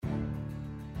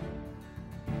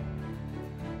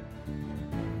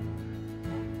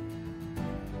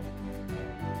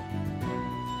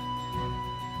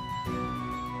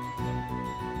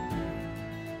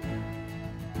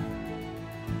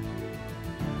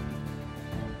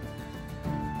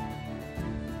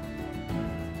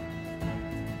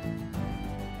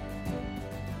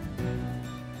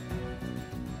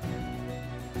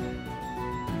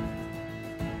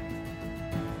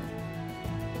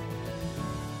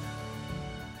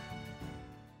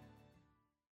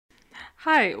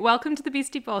Hi, welcome to the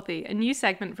Beastie Bothy, a new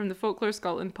segment from the Folklore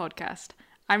Scotland podcast.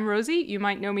 I'm Rosie, you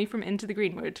might know me from Into the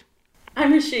Greenwood.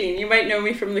 I'm Róisín, you might know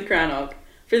me from the Crannog.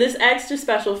 For this extra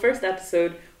special first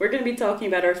episode, we're going to be talking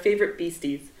about our favourite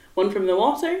beasties, one from the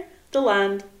water, the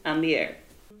land, and the air.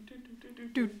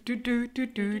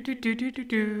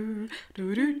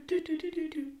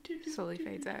 Slowly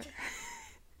fades out.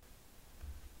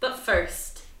 But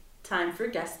first, time for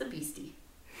Guess the Beastie.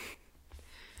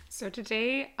 So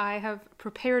today I have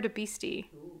prepared a beastie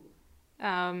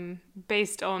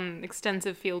based on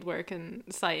extensive fieldwork and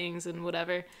sightings and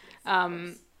whatever.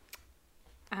 And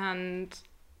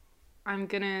I'm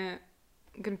gonna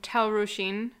tell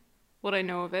Róisín what I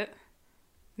know of it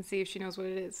and see if she knows what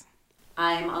it is.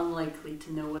 I'm unlikely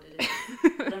to know what it is,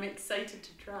 but I'm excited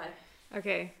to try.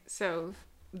 Okay, so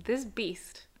this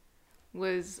beast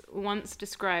was once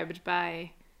described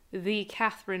by the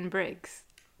Catherine Briggs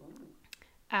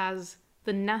as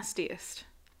the nastiest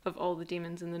of all the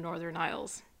demons in the Northern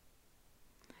Isles.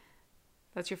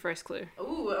 That's your first clue.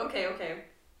 Ooh, okay.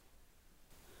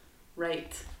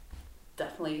 Right.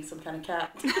 Definitely some kind of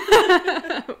cat.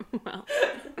 Well.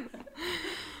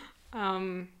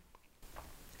 No,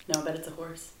 I bet it's a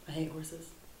horse. I hate horses.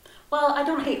 Well, I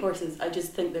don't hate horses. I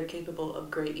just think they're capable of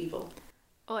great evil.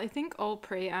 Well, I think all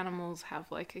prey animals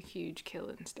have like a huge kill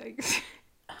instinct.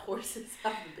 Horses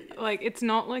have the biggest. Like, it's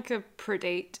not like a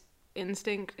predate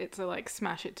instinct, it's a like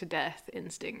smash it to death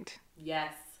instinct.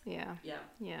 Yes. Yeah.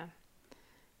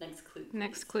 Next clue. Please.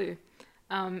 Next clue.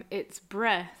 Its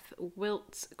breath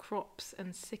wilts crops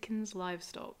and sickens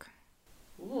livestock.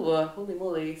 Ooh, holy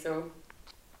moly. So,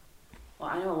 well,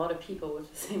 I know a lot of people with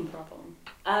the same problem.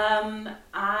 I'm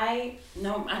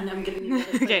giving you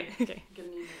another clue. Okay. I'm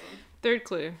giving you another one. Third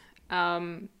clue.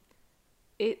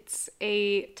 It's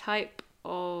a type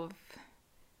of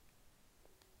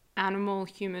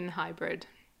animal-human hybrid.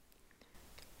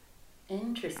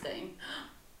 Interesting.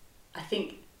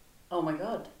 Oh my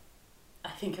god. I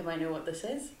think I might know what this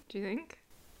is. Do you think?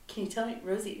 Can you tell me,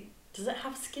 Rosie, does it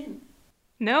have skin?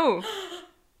 No.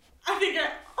 I'm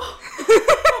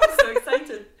so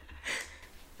excited.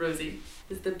 Rosie,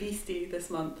 is the beastie this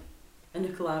month a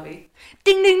Nucalavi?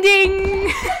 Ding ding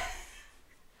ding!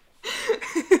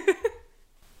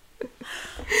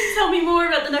 Tell me more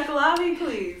about the Nucalavi,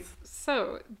 please.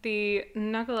 So, the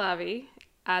Nucalavi,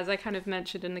 as I kind of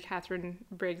mentioned in the Catherine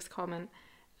Briggs comment,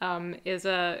 is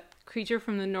a creature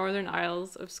from the Northern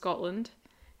Isles of Scotland.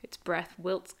 Its breath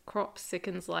wilts crops,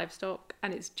 sickens livestock,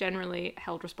 and it's generally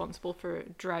held responsible for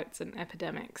droughts and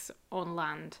epidemics on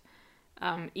land,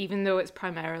 even though it's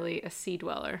primarily a sea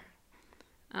dweller.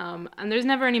 And there's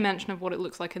never any mention of what it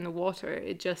looks like in the water.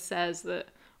 It just says that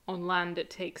on land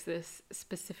it takes this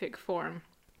specific form.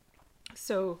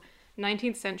 So,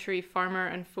 19th century farmer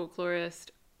and folklorist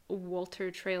Walter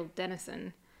Trail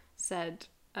Denison said,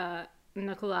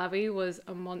 Nucalavi was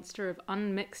a monster of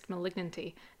unmixed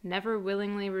malignity, never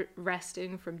willingly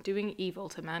resting from doing evil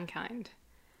to mankind.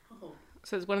 Oh.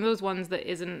 So it's one of those ones that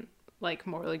isn't like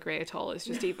morally grey at all, it's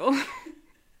just evil.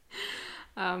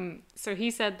 So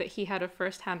he said that he had a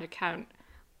first-hand account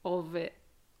of it,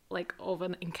 like of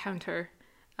an encounter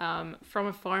from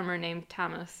a farmer named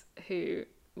Tamas who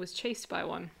was chased by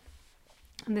one.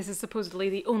 And this is supposedly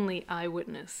the only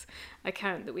eyewitness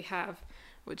account that we have,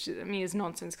 which I mean is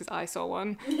nonsense because I saw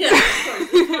one. Yeah, of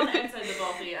course. There's one outside the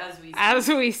bothy as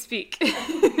we speak.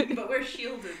 But we're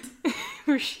shielded.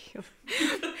 We're shielded.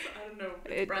 I don't know.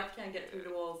 Its breath can't get through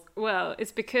the walls. Well,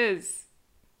 it's because,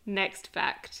 next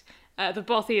fact, the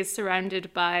bothy is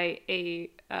surrounded by a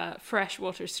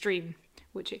freshwater stream,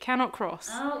 which it cannot cross.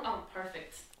 Oh,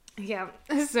 perfect. Yeah,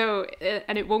 so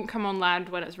and it won't come on land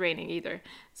when it's raining either,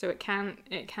 so it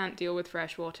can't deal with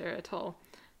fresh water at all.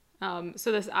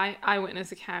 So this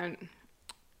eyewitness account,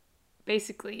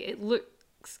 basically, it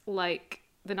looks like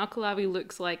the Nucalavi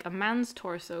looks like a man's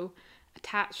torso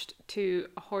attached to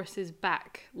a horse's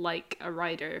back, like a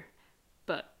rider,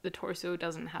 but the torso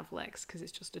doesn't have legs because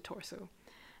it's just a torso.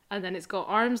 And then it's got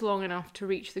arms long enough to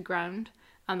reach the ground,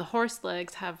 and the horse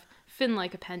legs have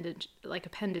fin-like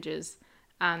appendages.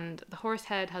 And the horse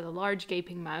head has a large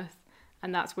gaping mouth,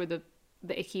 and that's where the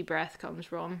icky breath comes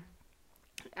from.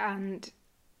 And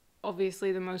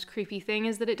obviously the most creepy thing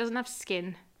is that it doesn't have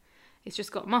skin. It's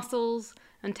just got muscles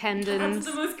and tendons.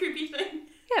 That's the most creepy thing.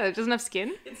 Yeah, it doesn't have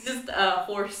skin. It's just a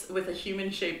horse with a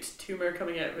human-shaped tumor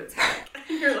coming out of its back.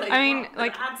 You're like, I mean, well,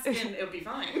 like, if it had skin, it'll be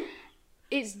fine.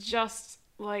 It's just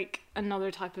like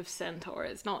another type of centaur.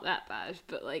 It's not that bad,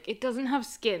 but like it doesn't have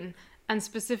skin, and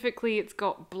specifically it's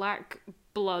got black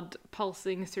blood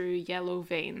pulsing through yellow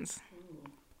veins. Ooh.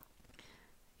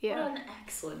 Yeah. What an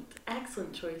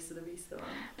excellent choice of the Beastie one.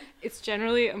 It's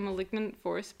generally a malignant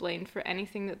force blamed for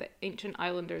anything that the ancient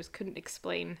islanders couldn't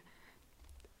explain.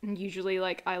 And usually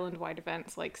like island-wide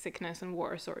events like sickness and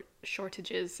water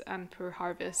shortages and poor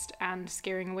harvest and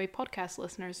scaring away podcast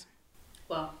listeners.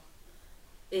 Well,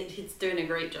 it's doing a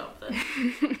great job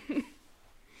then.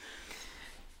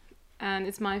 And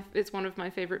it's one of my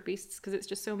favourite beasts because it's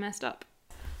just so messed up.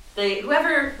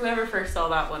 Whoever first saw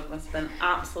that one must have been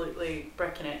absolutely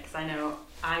bricking it, because I know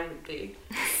I would be.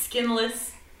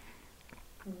 Skinless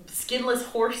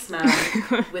horseman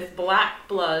with black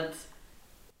blood.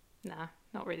 Nah,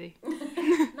 not really.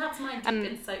 That's my deep,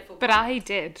 insightful But point. I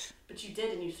did. But you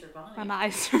did, and you survived. And I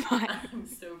survived. I'm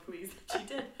so pleased that you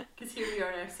did, because here we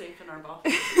are now safe in our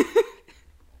bothy.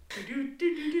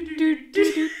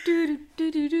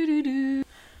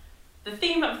 The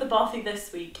theme of the bothy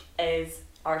this week is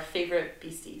our favourite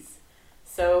beasties.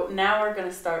 So now we're going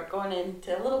to start going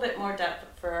into a little bit more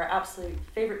depth for our absolute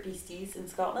favourite beasties in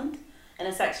Scotland in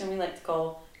a section we like to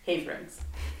call Haverings.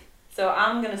 So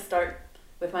I'm going to start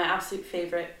with my absolute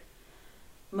favourite,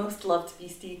 most loved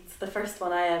beastie. It's the first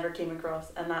one I ever came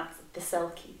across, and that's the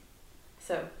selkie.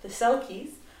 So the selkies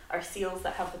are seals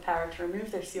that have the power to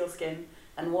remove their seal skin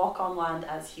and walk on land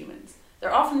as humans.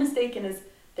 They're often mistaken as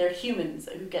they're humans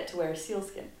who get to wear seal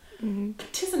skin. Mm-hmm. But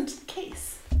it isn't the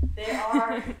case. They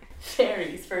are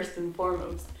fairies first and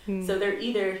foremost. So they're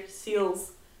either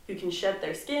seals who can shed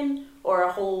their skin or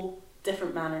a whole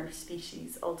different manner of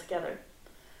species altogether.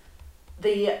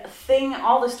 The thing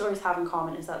all the stories have in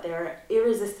common is that they are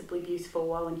irresistibly beautiful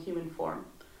while in human form.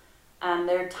 And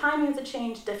their timing of the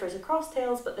change differs across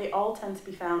tales, but they all tend to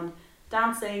be found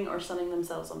dancing or sunning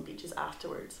themselves on beaches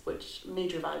afterwards, which,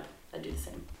 major vibe, I do the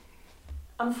same.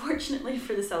 Unfortunately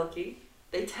for the selkie,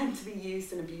 they tend to be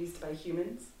used and abused by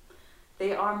humans.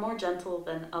 They are more gentle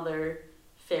than other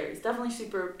fairies, definitely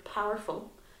super powerful,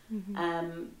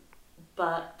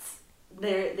 but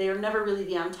they are never really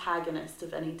the antagonist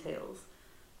of any tales.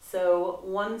 So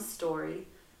one story,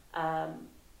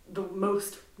 the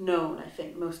most known, I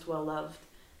think, most well loved,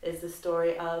 is the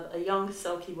story of a young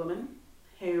selkie woman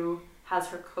who has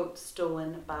her coat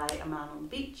stolen by a man on the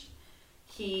beach.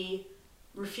 He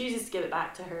refuses to give it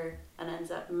back to her and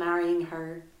ends up marrying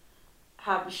her.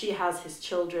 She has his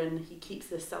children. He keeps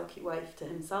this selkie wife to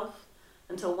himself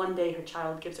until one day her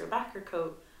child gives her back her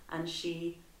coat and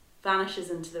she vanishes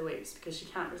into the waves because she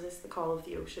can't resist the call of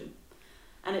the ocean.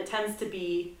 And it tends to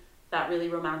be that really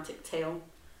romantic tale.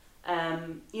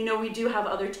 We do have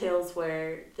other tales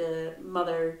where the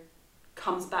mother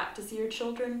comes back to see her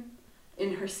children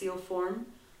in her seal form,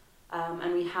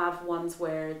 and we have ones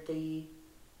where the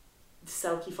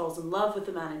selkie falls in love with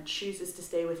the man and chooses to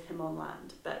stay with him on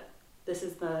land, but this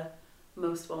is the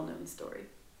most well-known story.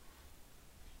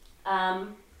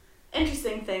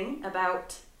 Interesting thing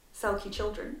about selkie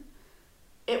children,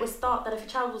 it was thought that if a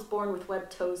child was born with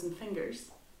webbed toes and fingers,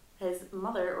 his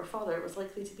mother or father was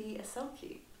likely to be a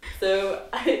selkie. So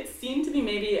it seemed to be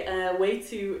maybe a way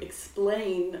to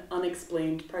explain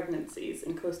unexplained pregnancies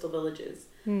in coastal villages,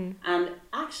 and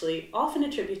actually often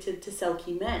attributed to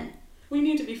selkie men. We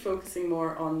need to be focusing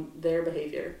more on their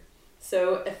behaviour.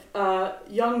 So if a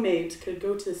young maid could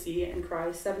go to the sea and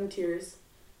cry 7 tears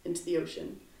into the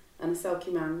ocean, and a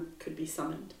selkie man could be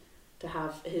summoned to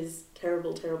have his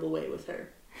terrible, terrible way with her.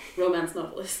 Romance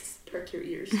novelists, perk your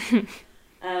ears.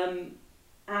 And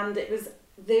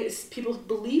people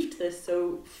believed this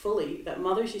so fully that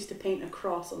mothers used to paint a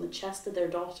cross on the chest of their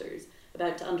daughters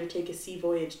about to undertake a sea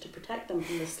voyage to protect them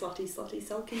from the slutty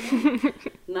selkie men.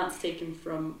 And that's taken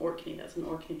from Orkney. That's an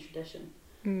Orkney tradition.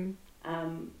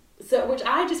 So which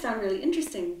I just found really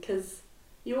interesting, because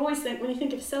you always think, when you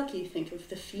think of selkie, you think of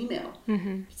the female.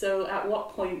 So at what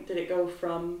point did it go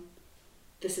from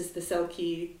this is the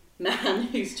selkie man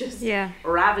who's just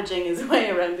ravaging his way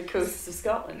around the coasts of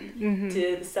Scotland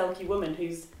to the selkie woman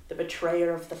who's the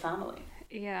betrayer of the family?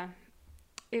 Yeah.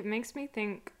 It makes me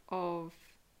think of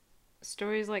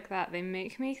stories like that. They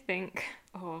make me think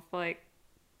of like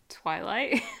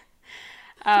Twilight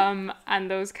and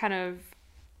those kind of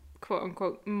quote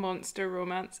unquote monster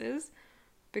romances,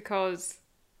 because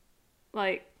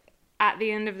like at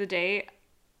the end of the day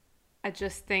I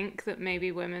just think that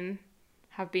maybe women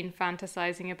have been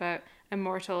fantasizing about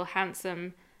immortal,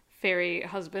 handsome, fairy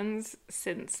husbands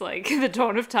since like the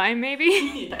dawn of time,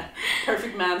 maybe. Yeah,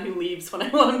 perfect man who leaves when I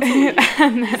want him to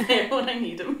leave. He's there when I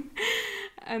need him.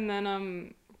 And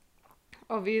then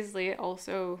obviously it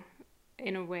also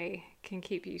in a way can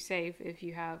keep you safe if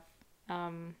you have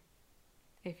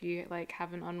if you like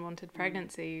have an unwanted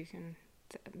pregnancy. You can,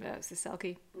 that's a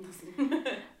selkie.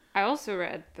 I also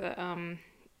read that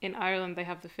in Ireland they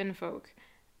have the Finn folk,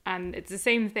 And it's the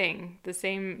same thing, the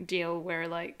same deal where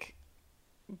like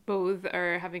both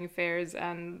are having affairs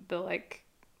and the like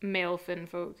male Finn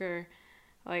folk are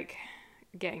like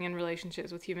getting in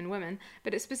relationships with human women.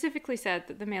 But it specifically said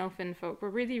that the male Finn folk were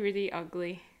really, really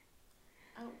ugly.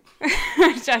 Oh,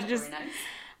 Which I very just, nice.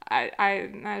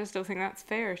 I just don't think that's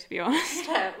fair, to be honest.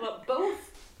 Yeah, well,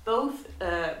 both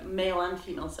male and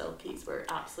female selkies were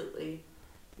absolutely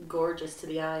gorgeous to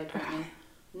the eye, apparently.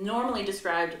 Normally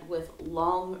described with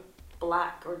long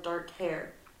black or dark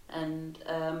hair and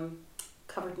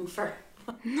covered in fur.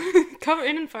 Covered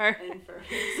in fur. In fur.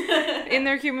 In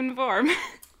their human form.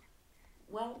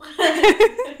 Well,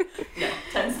 no,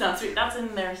 tends not to be. That's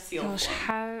in their seal Gosh,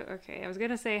 form. I was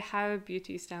going to say how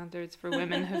beauty standards for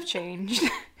women have changed.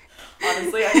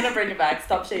 Honestly, I'm going to bring it back.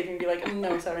 Stop shaving and be like,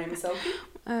 no, sorry, I'm a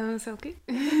selkie. Silky.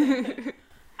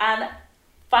 And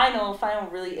final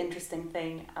really interesting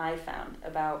thing I found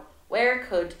about where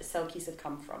could selkies have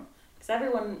come from. Because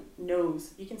everyone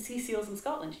knows, you can see seals in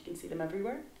Scotland, you can see them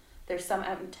everywhere. There's some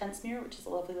out in Tentsmuir, which is a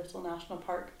lovely little national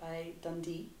park by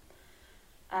Dundee.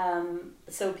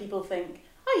 So people think,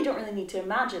 oh, you don't really need to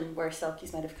imagine where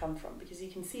selkies might have come from because you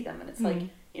can see them. And it's like,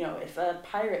 you know, if a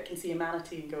pirate can see a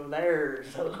manatee and go,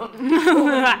 there's a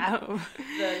Wow.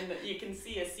 then you can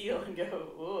see a seal and go,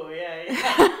 oh, yeah.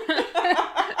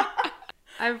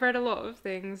 I've read a lot of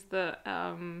things that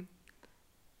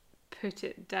put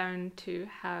it down to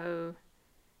how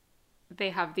they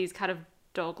have these kind of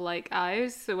dog-like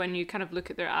eyes. So when you kind of look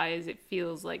at their eyes, it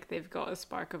feels like they've got a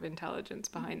spark of intelligence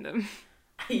behind them.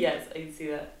 Yes, I can see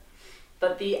that.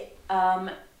 But the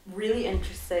really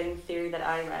interesting theory that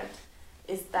I read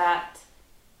is that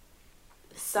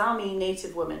Sami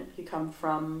native women who come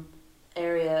from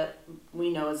area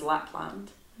we know as Lapland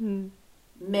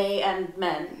may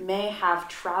have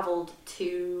travelled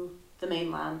to the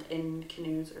mainland in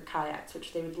canoes or kayaks,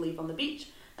 which they would leave on the beach.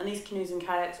 And these canoes and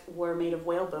kayaks were made of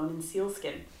whalebone and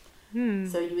sealskin.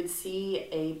 So you would see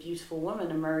a beautiful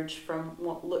woman emerge from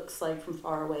what looks like from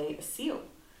far away a seal,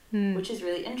 which is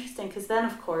really interesting because then,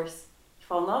 of course, you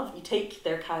fall in love. You take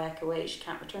their kayak away, she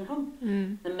can't return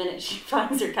home. The minute she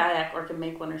finds her kayak or can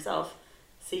make one herself,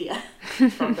 see ya.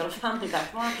 She's probably got a family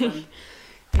back in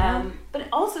Auckland. But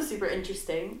also super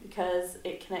interesting because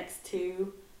it connects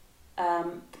to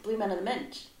the Blue Men of the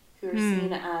Minch, who are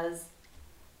seen as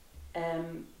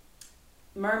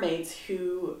mermaids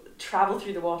who travel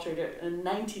through the water at a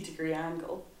 90-degree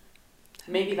angle.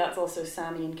 Maybe that's also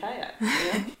Sami and kayak. You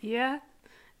know? Yeah,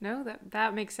 no,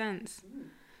 that makes sense.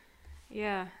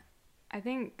 Yeah, I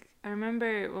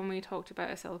remember when we talked about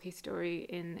a Selkie story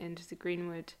in Into the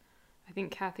Greenwood, I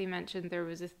think Kathy mentioned there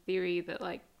was a theory that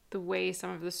like the way some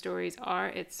of the stories are,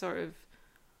 it's sort of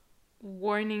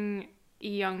warning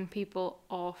young people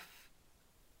off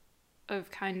of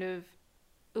kind of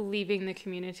leaving the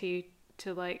community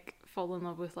to like fall in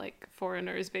love with like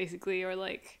foreigners basically, or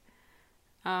like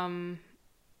kind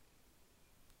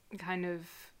of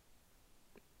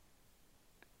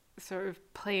sort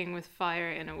of playing with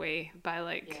fire in a way by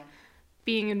like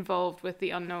being involved with the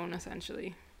unknown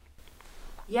essentially.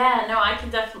 Yeah, no, I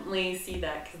can definitely see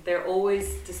that because they're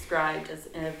always described as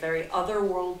in a very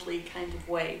otherworldly kind of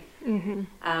way.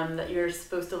 That you're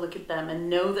supposed to look at them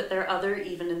and know that they're other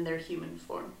even in their human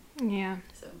form. Yeah.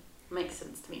 So makes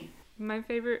sense to me. My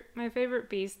favorite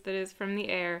beast that is from the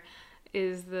air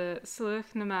is the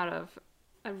Slúch na Marav.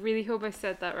 I really hope I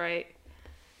said that right.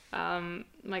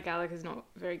 My Gaelic is not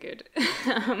very good.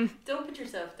 Don't put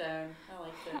yourself down. I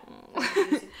like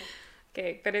it.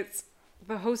 Okay, but it's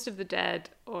the host of the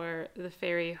dead or the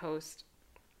fairy host,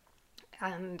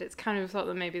 and it's kind of thought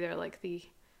that maybe they're like the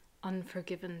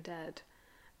unforgiven dead,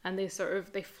 and they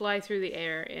fly through the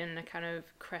air in a kind of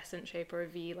crescent shape or a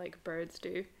V like birds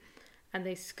do, and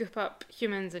they scoop up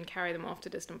humans and carry them off to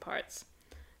distant parts,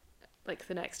 like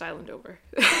the next island over.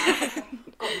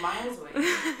 Got miles away.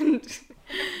 It's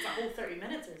a whole 30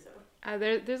 minutes or so.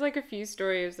 There's like a few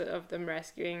stories of them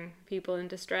rescuing people in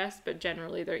distress, but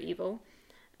generally they're evil.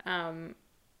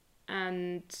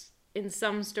 And in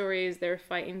some stories they're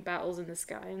fighting battles in the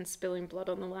sky and spilling blood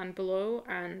on the land below,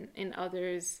 and in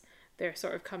others they're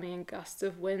sort of coming in gusts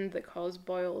of wind that cause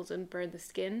boils and burn the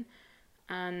skin.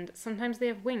 And sometimes they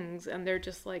have wings and they're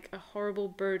just like a horrible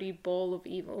birdy ball of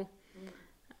evil,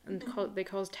 and they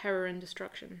cause terror and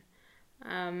destruction.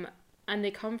 And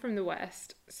they come from the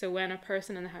west, so when a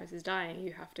person in the house is dying,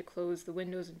 you have to close the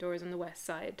windows and doors on the west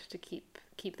side to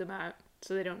keep them out,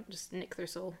 so they don't just nick their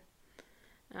soul.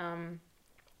 And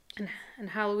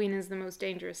Halloween is the most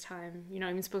dangerous time. You're not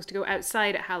even supposed to go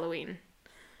outside at Halloween.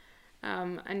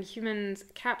 And humans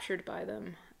captured by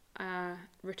them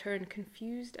return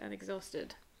confused and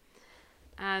exhausted.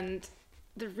 And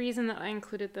the reason that I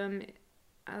included them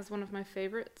as one of my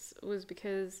favourites was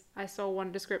because I saw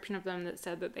one description of them that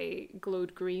said that they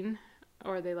glowed green,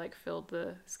 or they like filled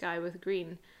the sky with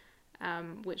green,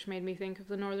 which made me think of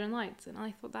the Northern Lights, and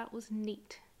I thought that was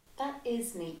neat. That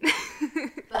is neat.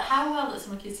 But how well that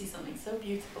someone could see something so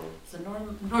beautiful, so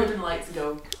Northern Lights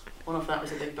go, one of that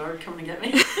was a big bird coming to get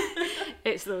me.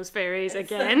 It's those fairies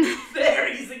again.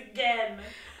 Fairies again!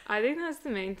 I think that's the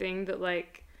main thing that,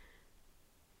 like,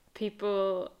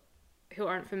 people who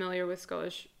aren't familiar with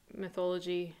Scottish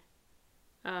mythology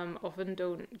often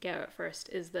don't get at first,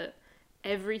 is that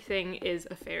everything is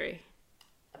a fairy.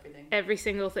 Everything. Every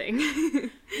single thing.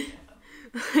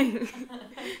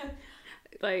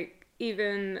 Like,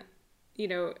 even, you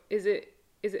know, is it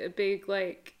a big,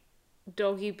 like,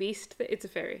 doggy beast? It's a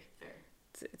fairy.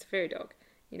 It's a fairy dog.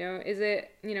 You know, is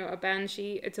it, you know, a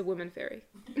banshee? It's a woman fairy.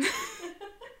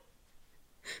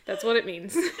 That's what it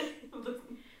means.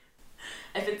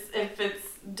 If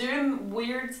it's doing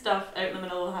weird stuff out in the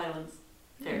middle of the Highlands,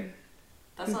 fairy.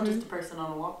 That's not just a person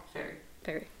on a walk, fairy.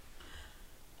 Fairy.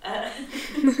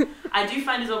 I do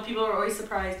find as well people are always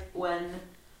surprised when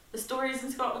the stories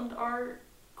in Scotland are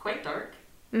quite dark.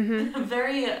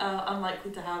 Very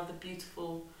unlikely to have the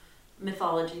beautiful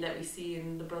mythology that we see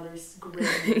in the Brothers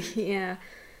Grimm. Yeah.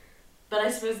 But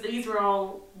I suppose these were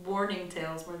all warning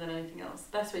tales more than anything else.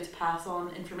 Best way to pass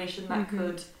on information that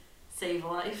could save a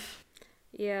life.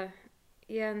 Yeah.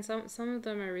 Yeah, and some of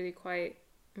them are really quite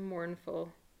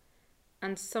mournful.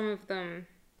 And some of them,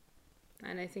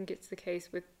 and I think it's the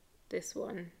case with this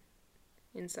one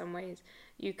in some ways,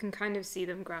 you can kind of see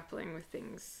them grappling with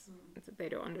things that they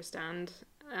don't understand.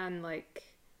 And, like,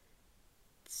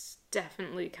 it's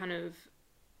definitely kind of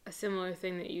a similar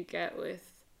thing that you get with,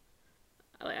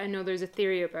 like, I know there's a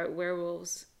theory about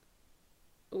werewolves,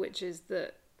 which is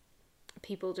that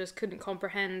people just couldn't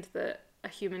comprehend that a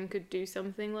human could do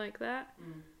something like that.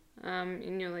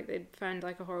 You know, like, they'd found,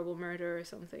 like, a horrible murder or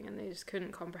something, and they just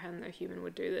couldn't comprehend that a human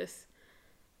would do this.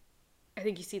 I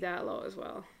think you see that a lot as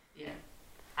well. Yeah.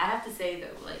 I have to say,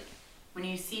 though, like, when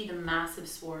you see the massive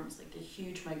swarms, like the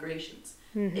huge migrations,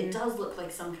 it does look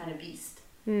like some kind of beast.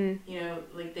 You know,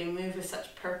 like, they move with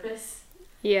such purpose.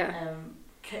 Yeah.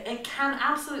 It can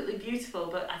absolutely beautiful,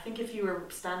 but I think if you were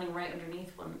standing right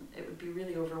underneath one, it would be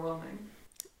really overwhelming.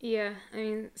 Yeah, I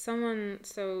mean,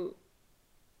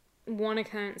 one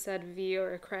account said V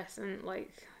or a crescent,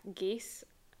 like, geese,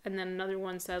 and then another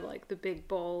one said, like, the big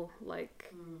ball,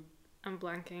 like, I'm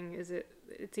blanking,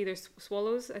 it's either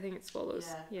swallows? I think it's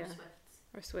swallows. Yeah.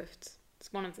 Or swifts.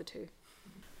 It's one of the two.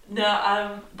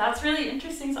 No, that's really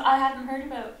interesting. So I hadn't heard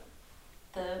about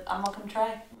I'm not going to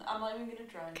try. I'm not even going to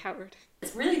try. Coward.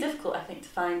 It's really difficult, I think, to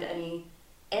find any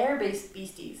air-based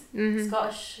beasties.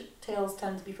 Scottish tales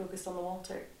tend to be focused on the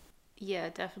water. Yeah,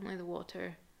 definitely the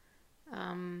water.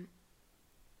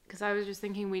 Because I was just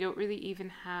thinking we don't really even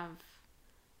have,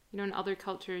 you know, in other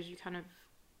cultures you kind of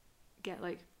get,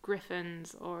 like,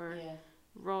 griffins or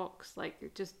rocks,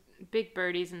 like, just big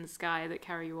birdies in the sky that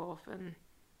carry you off and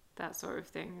that sort of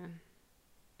thing. And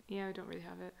yeah, we don't really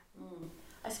have it.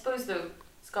 I suppose, though,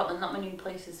 Scotland, not many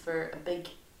places for a big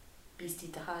beastie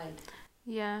to hide.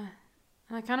 Yeah,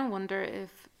 and I kind of wonder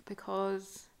if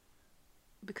because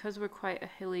we're quite a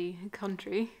hilly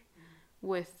country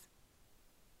with,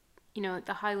 you know, like,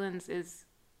 the Highlands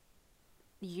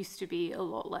used to be a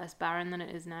lot less barren than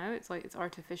it is now. It's like it's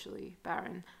artificially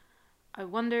barren. I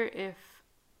wonder if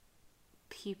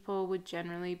people would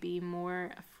generally be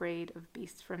more afraid of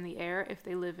beasts from the air if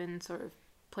they live in sort of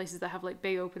places that have, like,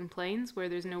 big open plains where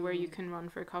there's nowhere you can run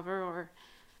for cover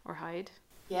or hide.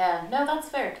 Yeah, no, that's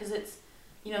fair, because it's,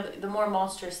 you know, the more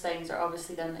monstrous things are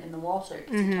obviously then in the water,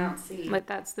 because you can't see. Like,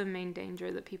 that's the main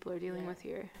danger that people are dealing with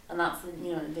here. And that's the,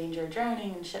 you know, the danger of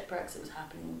drowning and shipwrecks. It was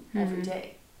happening every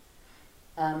day.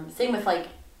 Same with, like,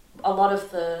 a lot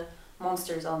of the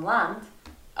monsters on land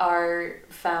are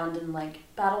found in, like,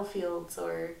 battlefields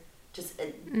or just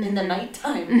in the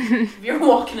nighttime. If you're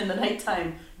walking in the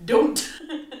nighttime, don't.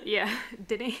 Yeah,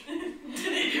 did he?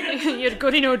 You're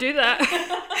going to do that.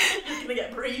 You're going to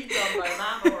get breathed on by a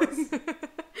man horse.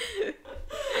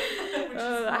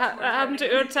 That happened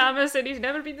to Ur Thomas, and he's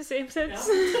never been the same since.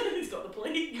 Yeah. He's got the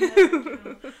plague.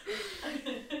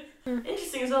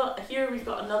 Interesting as well. Here we've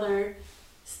got another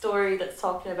story that's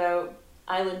talking about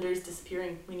islanders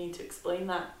disappearing. We need to explain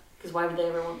that, because why would they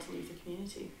ever want to leave the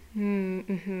community? You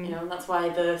know, and that's why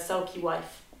the Selkie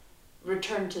wife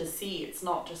returned to the sea. It's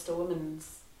not just a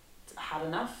woman's had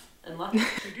enough and left.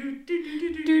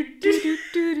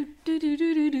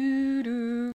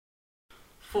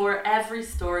 For every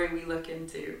story we look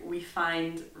into, we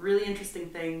find really interesting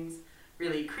things,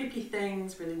 really creepy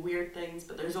things, really weird things,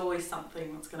 but there's always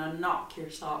something that's going to knock your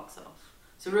socks off.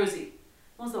 So Rosie,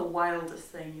 what was the wildest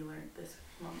thing you learned this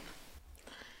month?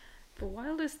 The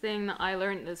wildest thing that I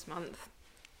learned this month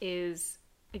is,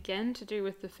 again, to do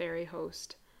with the fairy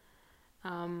host.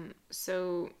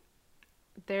 So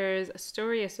there's a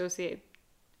story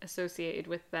associated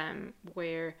with them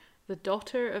where the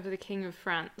daughter of the King of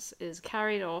France is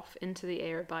carried off into the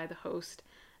air by the host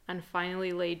and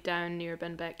finally laid down near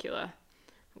Benbecula,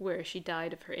 where she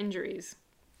died of her injuries.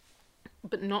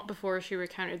 But not before she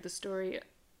recounted the story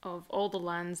of all the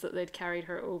lands that they'd carried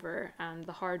her over and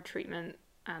the hard treatment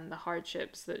and the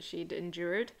hardships that she'd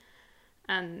endured.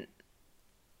 And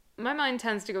my mind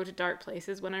tends to go to dark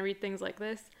places when I read things like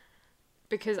this,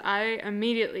 because I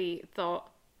immediately thought,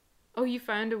 oh, you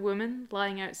found a woman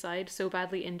lying outside so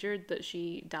badly injured that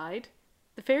she died?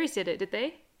 The fairies did it, did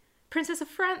they? Princess of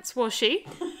France, was she?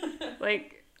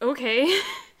 Like, okay.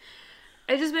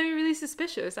 It just made me really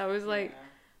suspicious. I was like,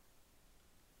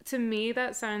 to me,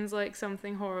 that sounds like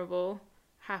something horrible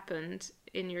happened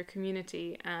in your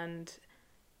community, and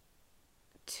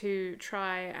to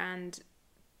try and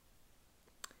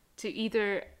to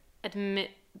either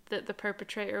admit that the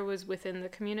perpetrator was within the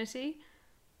community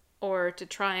or to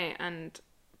try and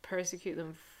persecute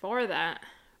them for that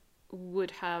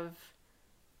would have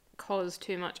caused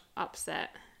too much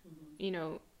upset, you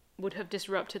know, would have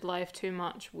disrupted life too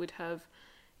much, would have,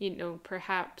 you know,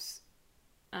 perhaps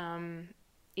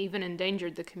even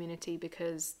endangered the community,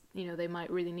 because, you know, they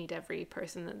might really need every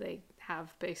person that they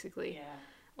have, basically. Yeah.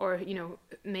 Or, you know,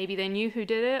 maybe they knew who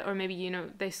did it, or maybe, you know,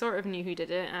 they sort of knew who did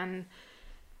it and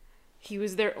he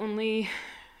was their only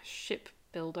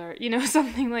shipbuilder, you know,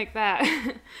 something like that.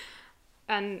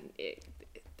 And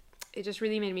it just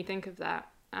really made me think of that.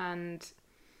 And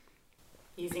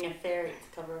using a fairy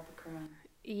to cover up a crime.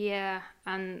 Yeah,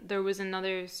 and there was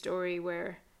another story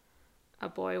where a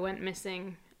boy went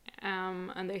missing,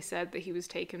 and they said that he was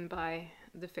taken by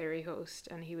the fairy host,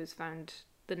 and he was found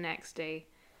the next day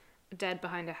dead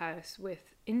behind a house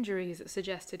with injuries that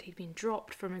suggested he'd been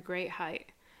dropped from a great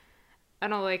height.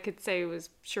 And all I could say was,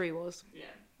 sure he was.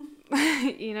 Yeah.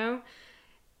 You know?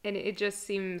 And it just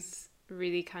seems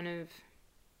really kind of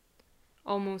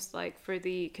almost like for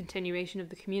the continuation of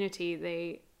the community,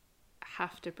 they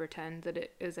have to pretend that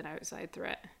it is an outside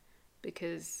threat,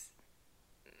 because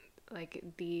like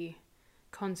the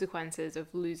consequences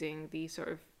of losing the sort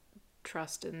of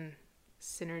trust and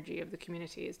synergy of the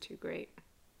community is too great.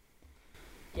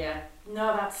 Yeah,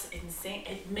 no, that's insane.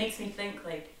 It makes me think,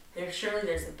 like, surely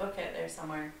there's a book out there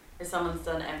somewhere where someone's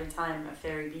done it every time a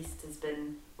fairy beast has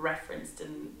been referenced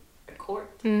in a court.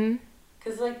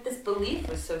 Because, like, this belief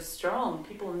was so strong.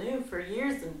 People knew for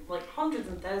years, and like hundreds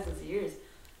and thousands of years,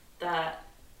 that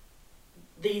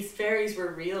these fairies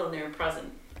were real and they were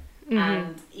present.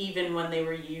 And even when they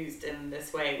were used in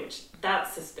this way, which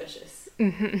that's suspicious.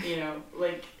 You know,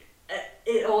 like,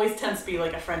 it always tends to be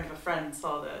like a friend of a friend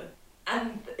saw the...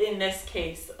 And in this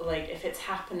case, like, if it's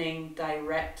happening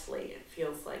directly, it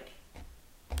feels like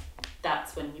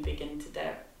that's when you begin to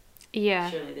doubt. Yeah.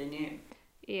 Surely they knew.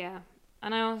 Yeah.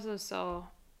 And I also saw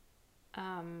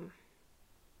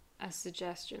a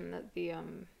suggestion that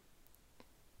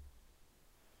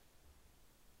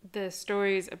the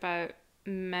stories about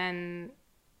men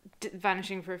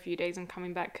vanishing for a few days and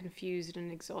coming back confused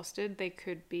and exhausted, they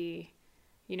could be,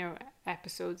 you know,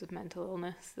 episodes of mental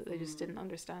illness that they just didn't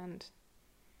understand.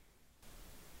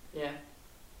 Yeah,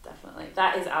 definitely.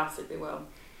 That is absolutely well.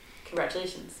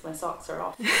 Congratulations, my socks are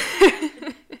off.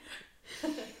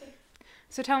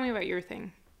 So tell me about your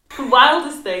thing. The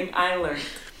wildest thing I learned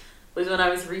was when I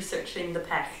was researching the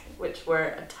Pech, which were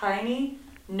a tiny,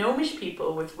 gnomish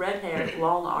people with red hair,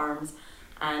 long arms,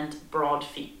 and broad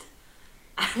feet.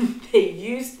 And they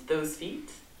used those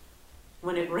feet.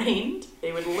 When it rained,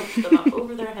 they would lift them up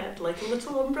over their head like a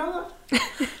little umbrella,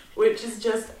 which is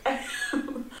just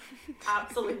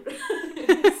absolutely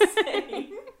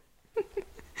insane.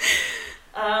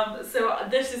 So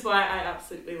this is why I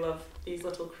absolutely love these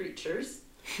little creatures.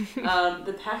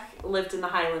 The Peck lived in the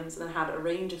Highlands and had a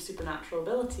range of supernatural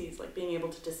abilities, like being able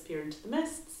to disappear into the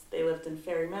mists. They lived in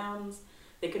fairy mounds.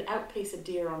 They could outpace a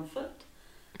deer on foot,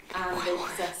 and they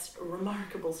possessed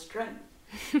remarkable strength.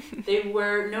 They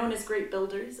were known as great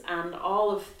builders, and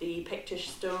all of the Pictish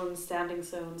stones, standing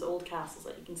stones, old castles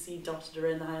that you can see dotted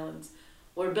around the Highlands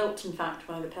were built, in fact,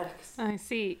 by the Pecks. I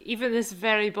see. Even this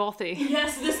very Bothy.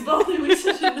 Yes, this Bothy we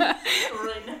sit in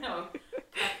right now.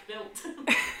 Peck built.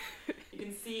 You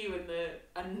can see in the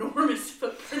enormous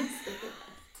footprints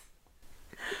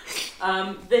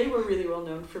they were really well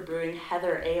known for brewing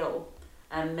heather ale,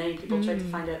 and many people tried to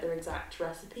find out their exact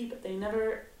recipe, but they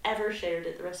never ever shared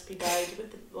it. The recipe died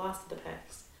with the last of the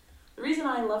pecks. The reason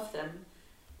I love them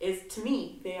is, to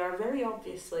me, they are very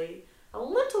obviously a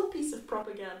little piece of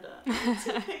propaganda,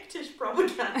 anti-Pictish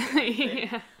propaganda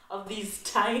Yeah. of these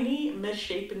tiny,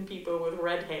 misshapen people with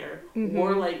red hair, Mhm.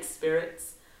 warlike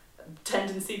spirits,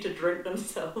 tendency to drink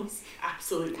themselves,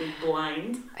 absolutely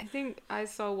blind. I think I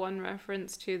saw one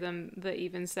reference to them that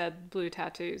even said blue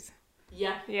tattoos.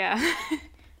 Yeah, Yeah.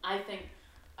 I think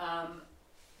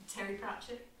Terry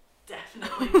Pratchett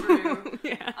definitely drew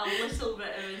Yeah. a little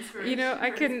bit of inspiration You know, for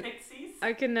his Pixies.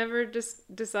 I can never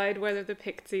just decide whether the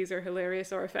Pixies are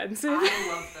hilarious or offensive. I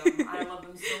love them. I love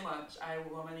them so much. I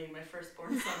want to name my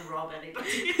firstborn son Rob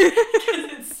anybody because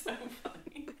it's so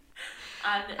funny.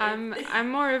 And I'm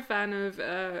more a fan of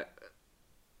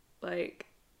like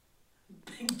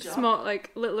Big Jock. small,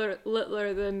 like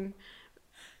littler than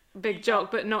Big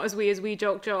Jock, but not as wee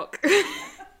Jock.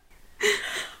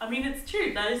 I mean, it's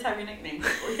true. That is how we nickname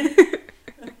people.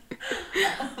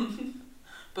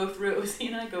 Both Róisín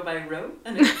and I go by Ro,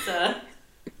 and it's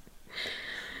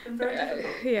been very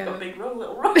difficult. Yeah. Got Big Ro,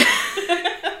 Little Ro.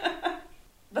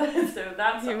 But so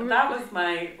that was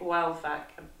my wild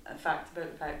fact about the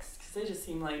Pecs, because they just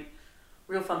seem like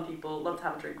real fun people. Love to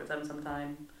have a drink with them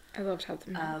sometime. I love to have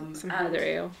them some and their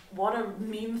ale. What a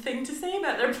mean thing to say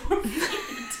about their poor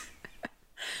feet.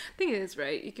 Thing is,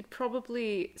 right, you could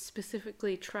probably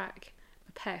specifically track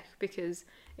a peck because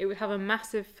it would have a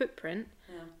massive footprint,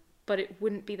 Yeah. but it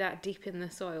wouldn't be that deep in the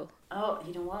soil. Oh,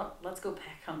 you know what? Let's go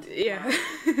peck hunting. Yeah.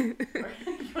 We're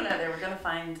going out there. We're going to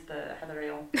find the heather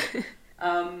ale.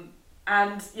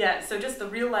 And yeah, so just the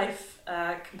real life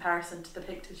comparison to the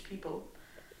Pictish people.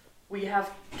 We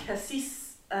have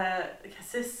Casisu, I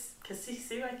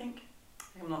think.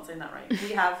 I'm not saying that right.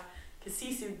 We have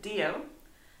Casisu Dio,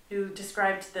 who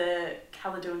described the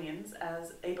Caledonians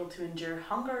as able to endure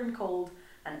hunger and cold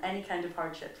and any kind of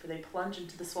hardship, for they plunge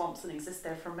into the swamps and exist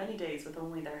there for many days with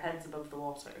only their heads above the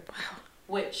water. Wow.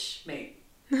 Which, mate,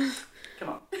 come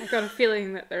on. I got a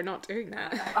feeling that they're not doing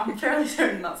that. I'm fairly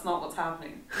certain that's not what's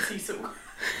happening. So,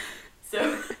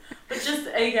 but just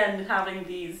again having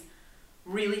these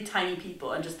really tiny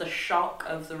people and just the shock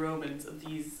of the Romans of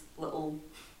these little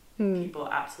people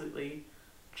absolutely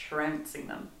trouncing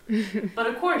them. But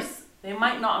of course, they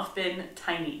might not have been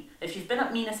tiny. If you've been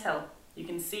up Minas Hill, you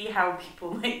can see how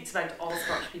people might expect all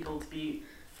Scottish people to be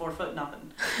 4 foot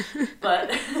nothing. But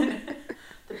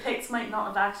the Picts might not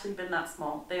have actually been that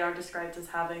small. They are described as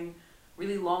having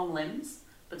really long limbs,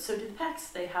 but so do the Picts.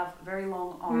 They have very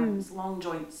long arms, long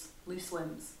joints, loose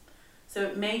limbs. So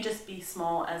it may just be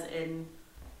small as in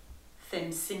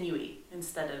thin, sinewy,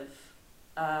 instead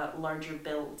of larger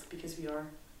build, because we are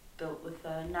built with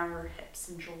narrower hips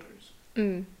and shoulders.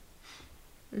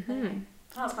 Anyway,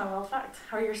 that's my wild fact.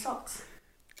 How are your socks?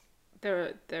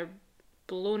 They're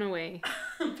blown away.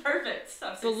 Perfect.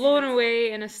 Blown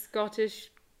away in a Scottish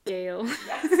gale.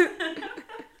 Yes.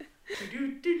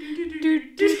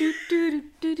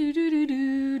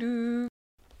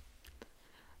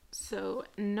 So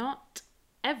not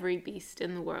every beast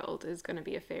in the world is going to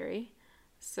be a fairy.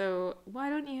 So why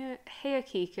don't you hey a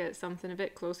keek at something a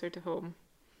bit closer to home?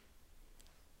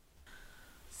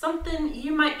 Something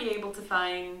you might be able to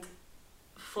find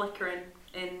flickering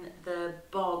in the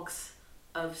bogs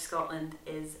of Scotland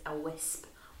is a wisp,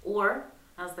 or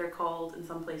as they're called in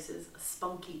some places, a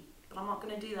spunky. But I'm not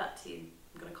going to do that to you.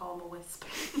 I'm going to call them a wisp.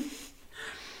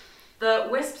 The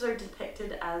wisps are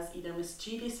depicted as either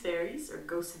mischievous fairies or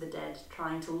ghosts of the dead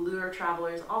trying to lure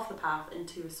travellers off the path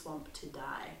into a swamp to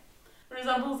die. It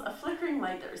resembles a flickering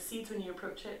light that recedes when you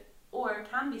approach it, or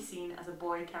can be seen as a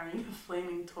boy carrying a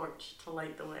flaming torch to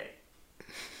light the way.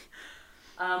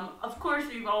 Of course,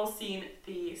 we've all seen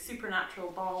the supernatural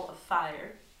ball of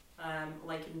fire,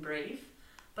 like in Brave,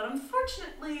 but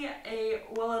unfortunately a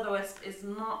will-o'-the-wisp is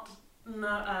not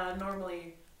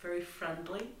normally very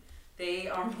friendly. They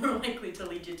are more likely to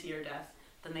lead you to your death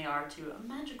than they are to a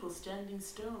magical standing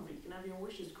stone where you can have your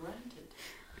wishes granted.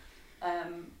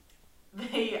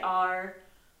 They are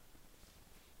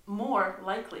more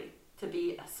likely to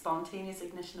be a spontaneous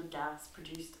ignition of gas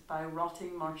produced by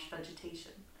rotting marsh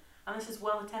vegetation. And this is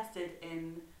well attested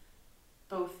in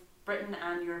both Britain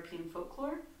and European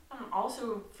folklore, and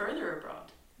also further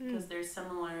abroad, because there's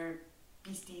similar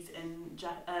beasties in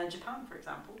Japan, for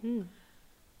example.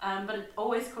 But it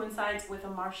always coincides with a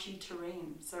marshy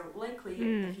terrain. So likely,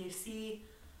 if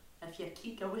you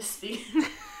keek a wispy,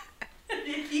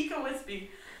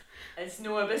 it's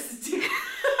no abyssity.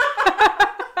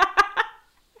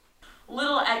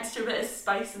 Little extra bit of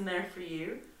spice in there for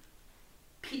you.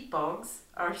 Peat bogs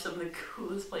are some of the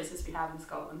coolest places we have in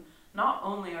Scotland. Not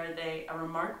only are they a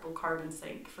remarkable carbon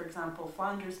sink, for example,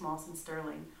 Flanders moss in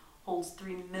Stirling holds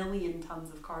 3 million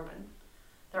tonnes of carbon.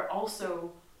 They're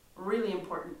also really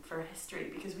important for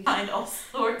history because we find all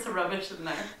sorts of rubbish in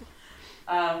there.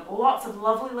 Lots of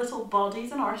lovely little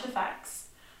bodies and artefacts,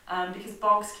 because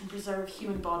bogs can preserve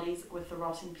human bodies with the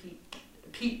rotting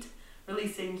peat,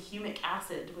 releasing humic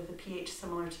acid with a pH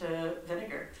similar to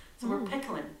vinegar. So we're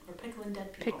pickling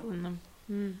dead people. Pickling them.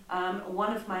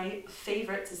 One of my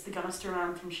favourites is the Gunnister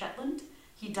man from Shetland.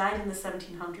 He died in the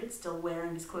 1700s, still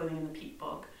wearing his clothing in the peat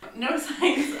bog. No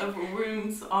signs of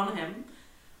wounds on him,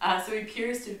 so he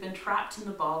appears to have been trapped in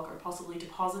the bog or possibly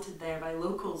deposited there by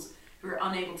locals who were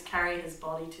unable to carry his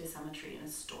body to a cemetery in a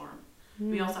storm.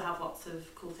 We also have lots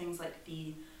of cool things like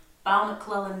the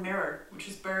Balmaclellan mirror, which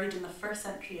was buried in the 1st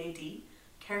century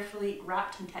AD, carefully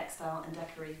wrapped in textile and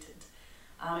decorated.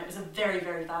 It was a very,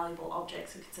 very valuable object,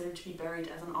 so considered to be buried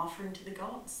as an offering to the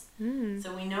gods.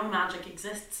 So we know magic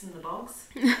exists in the bogs,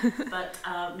 but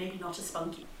maybe not as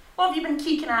spunky. What have you been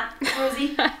keeking at,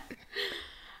 Rosie?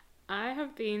 I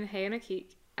have been having a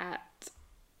keek at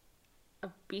a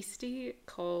beastie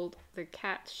called the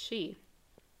cat she.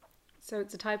 So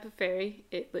it's a type of fairy.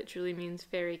 It literally means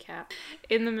fairy cat.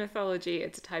 In the mythology,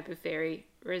 it's a type of fairy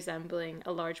resembling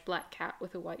a large black cat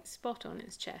with a white spot on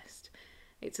its chest.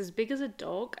 It's as big as a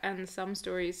dog, and some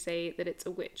stories say that it's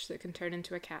a witch that can turn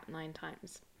into a cat 9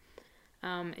 times.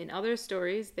 In other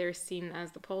stories, they're seen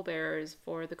as the pallbearers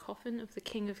for the coffin of the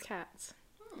king of cats.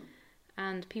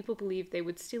 And people believe they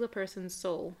would steal a person's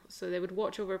soul, so they would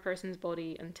watch over a person's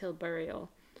body until burial.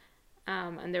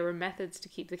 And there were methods to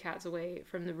keep the cats away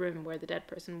from the room where the dead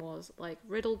person was, like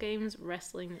riddle games,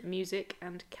 wrestling, music,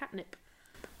 and catnip.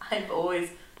 I've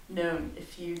always known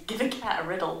if you give a cat a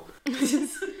riddle,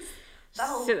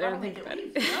 that'll sit there and make think it about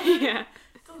leave, it. Yeah.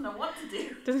 Doesn't know what to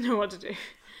do. Doesn't know what to do.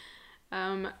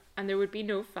 And there would be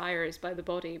no fires by the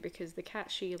body because the cat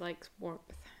she likes warmth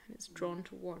and it's drawn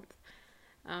to warmth.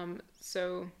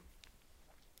 So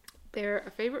they're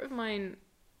a favourite of mine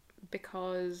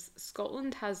because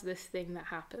Scotland has this thing that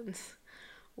happens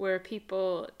where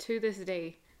people to this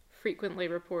day frequently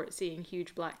report seeing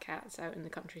huge black cats out in the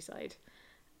countryside.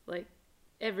 Like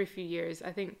every few years.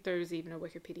 I think there's even a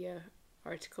Wikipedia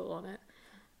article on it.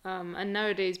 And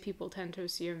nowadays people tend to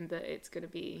assume that it's going to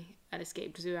be an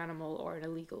escaped zoo animal or an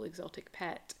illegal exotic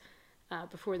pet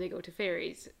before they go to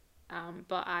fairies.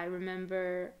 But I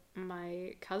remember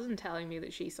my cousin telling me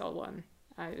that she saw one.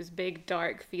 It was big,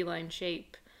 dark, feline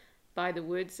shape by the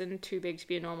woods and too big to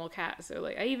be a normal cat. So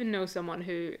like I even know someone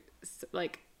who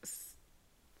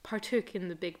partook in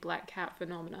the big black cat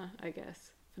phenomenon.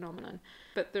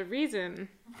 But the reason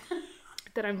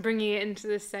that I'm bringing it into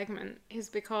this segment is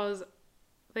because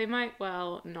they might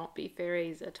well not be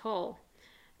fairies at all.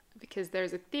 Because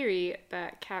there's a theory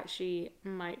that catshi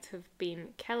might have been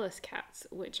Kellis cats,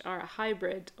 which are a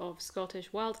hybrid of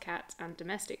Scottish wild cats and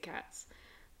domestic cats.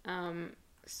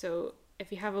 So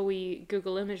if you have a wee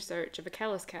Google image search of a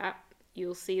Kellis cat,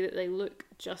 you'll see that they look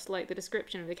just like the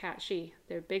description of the catshi.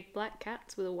 They're big black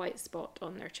cats with a white spot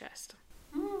on their chest.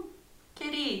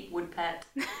 Kitty would pet.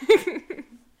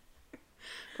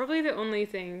 Probably the only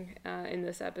thing in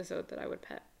this episode that I would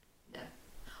pet. Yeah.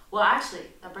 Well, actually,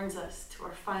 that brings us to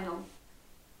our final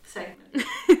segment.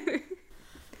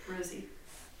 Rosie,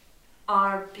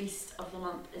 our beast of the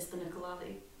month is the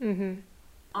Nicolave. Mm-hmm.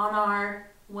 On our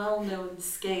well-known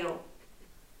scale,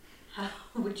 how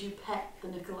would you pet the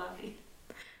Nicolave?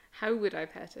 How would I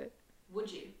pet it?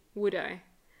 Would you? Would I?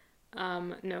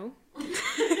 No.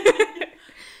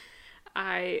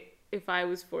 If I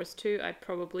was forced to, I'd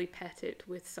probably pet it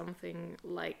with something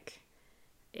like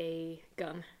a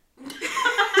gun.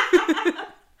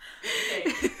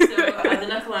 Okay, so the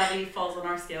Nicolave falls on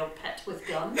our scale, pet with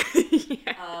gun.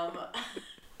 Yeah. I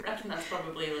reckon that's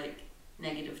probably like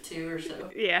 -2 or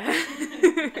so. Yeah.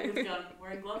 Pet with gun,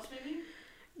 wearing gloves maybe?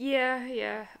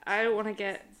 Yeah. I don't want to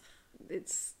get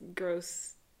its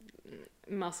gross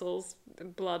muscles,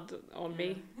 blood on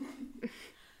me.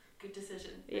 Good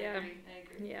decision. Yeah. I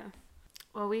agree. Yeah.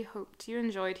 Well, we hoped you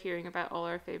enjoyed hearing about all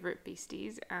our favourite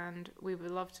beasties, and we would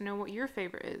love to know what your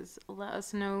favourite is. Let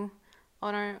us know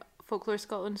on our Folklore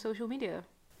Scotland social media.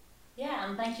 Yeah,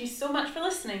 and thank you so much for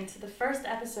listening to the first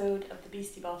episode of the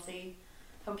Beastie Bothy.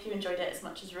 Hope you enjoyed it as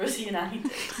much as Rosie and Annie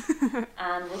did.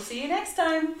 And we'll see you next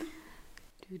time.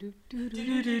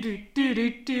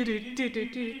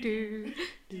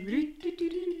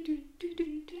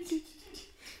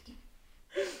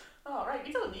 Oh, right,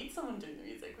 we don't need someone doing the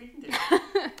music, we can do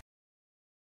it.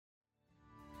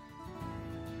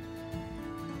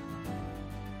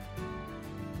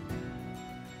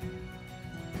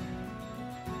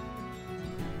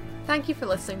 Thank you for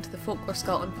listening to the Folklore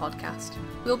Scotland podcast.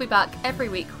 We'll be back every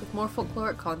week with more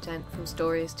folkloric content from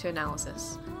stories to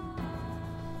analysis.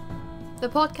 The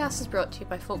podcast is brought to you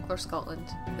by Folklore Scotland,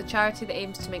 the charity that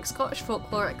aims to make Scottish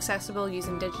folklore accessible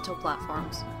using digital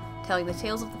platforms, telling the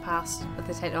tales of the past with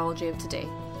the technology of today.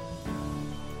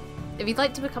 If you'd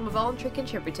like to become a voluntary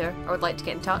contributor or would like to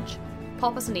get in touch,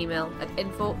 pop us an email at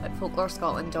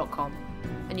info@folklorescotland.com,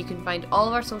 and you can find all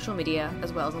of our social media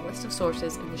as well as a list of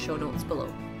sources in the show notes below.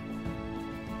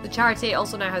 The charity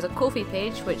also now has a Kofi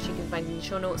page, which you can find in the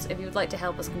show notes if you would like to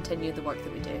help us continue the work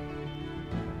that we do.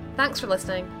 Thanks for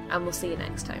listening, and we'll see you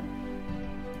next time.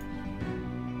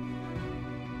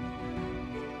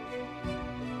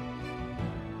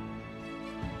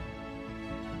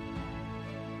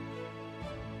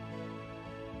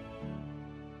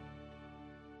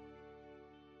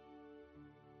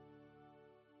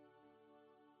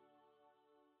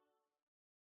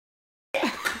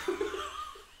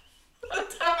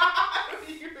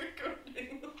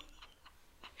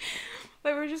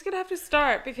 Like, we're just gonna have to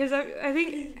start because I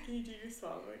think. Can you do your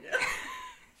song again?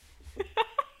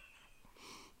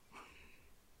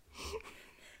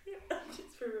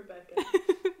 Just for Rebecca.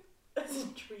 As a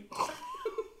treat.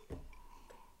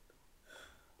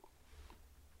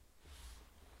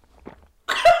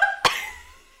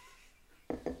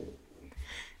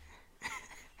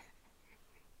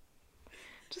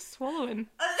 Just swallowing.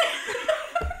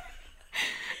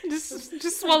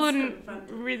 Just swallowing So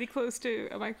really close to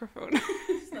a microphone.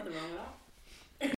 There's nothing wrong with that.